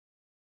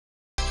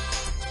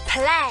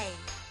Play.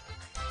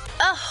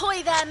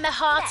 Ahoy there, my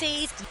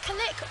hearties!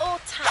 Click or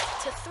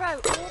tap to throw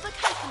all the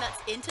coconuts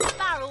into the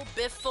barrel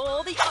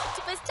before the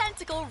octopus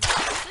tentacle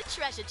rocks the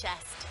treasure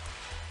chest.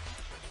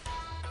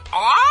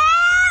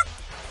 Ah!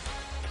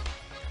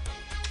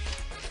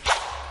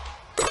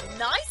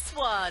 Nice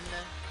one!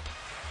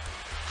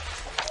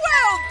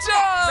 Well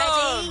done!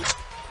 Ready?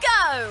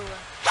 Go!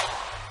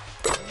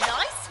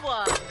 Nice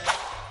one!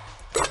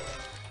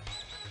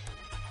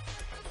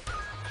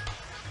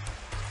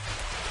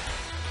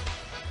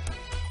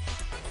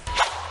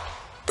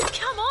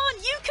 Come on,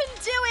 you can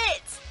do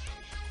it!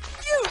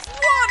 You've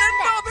won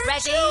another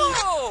Ready?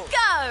 jewel!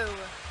 Go!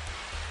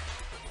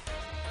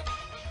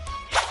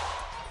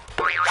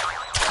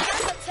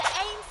 Remember to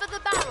aim for the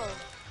barrel.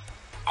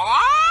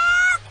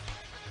 Ah!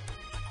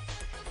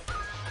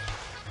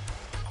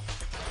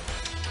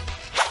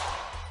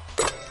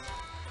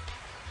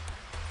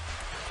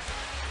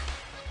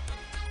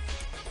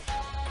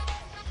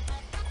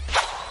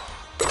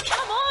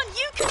 Come on,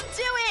 you can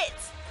do it!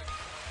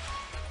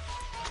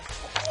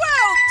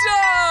 Well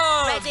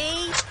done! Ready?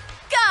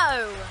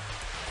 Go!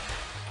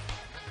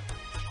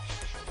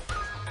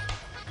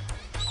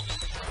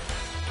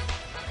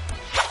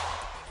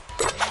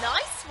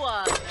 Nice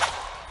one!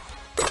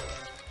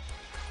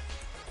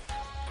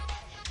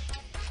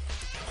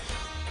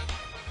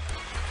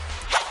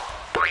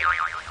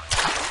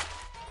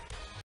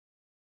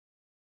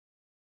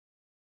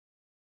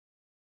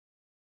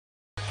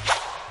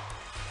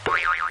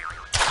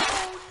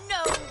 Oh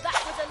no, that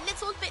was a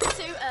little bit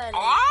too early.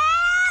 Ah!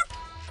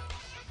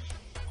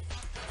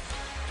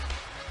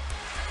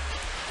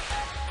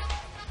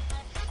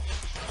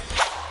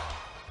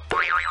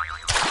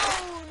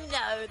 Oh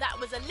no, that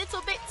was a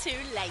little bit too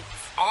late.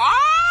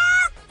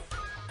 Ah!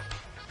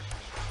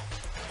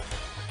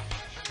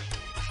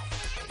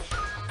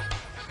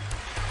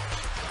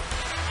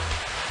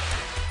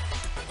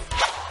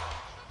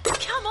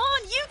 Come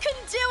on, you can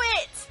do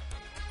it!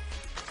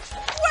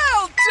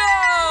 Well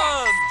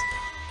done!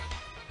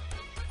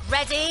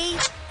 Ready?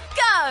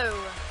 Go!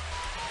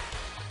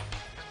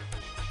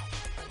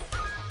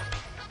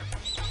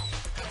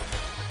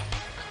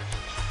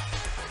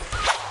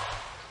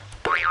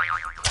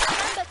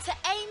 Remember to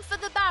aim for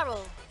the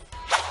barrel.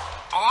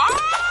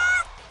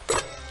 Ah!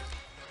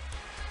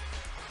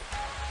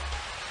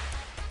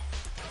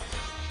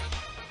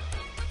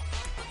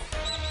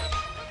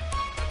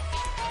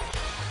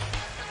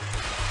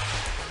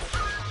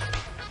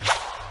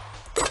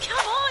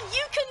 Come on,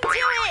 you can do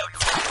it!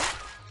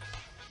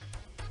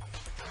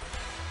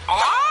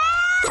 Ah!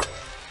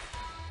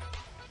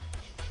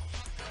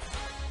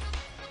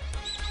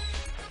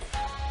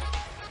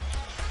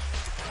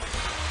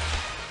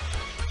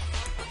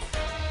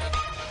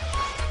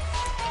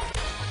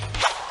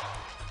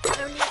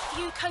 Only a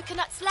few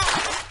coconuts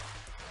left.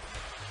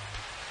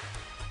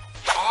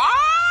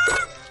 Ah!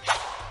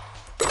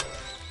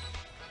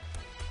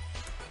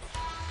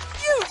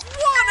 You've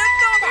won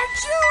another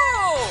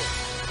jewel!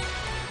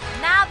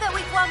 Now that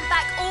we've won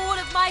back all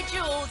of my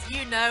jewels,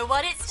 you know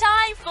what it's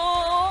time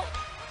for.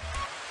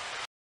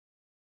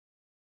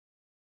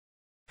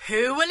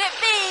 Who will it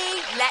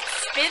be? Let's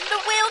spin the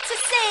wheel to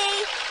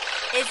see.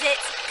 Is it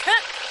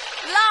Cook,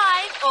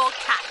 Line or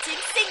Captain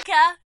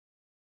Sinker?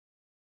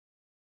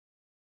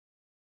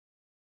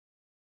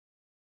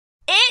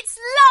 It's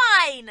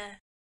Line!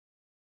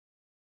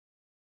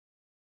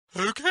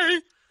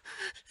 Okay,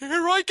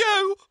 here I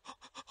go.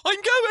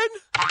 I'm going.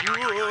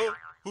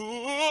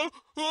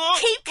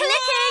 Keep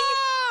clicking!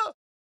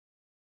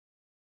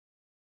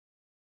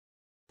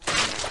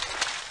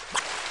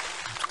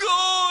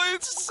 Oh,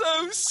 it's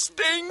so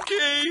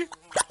stinky.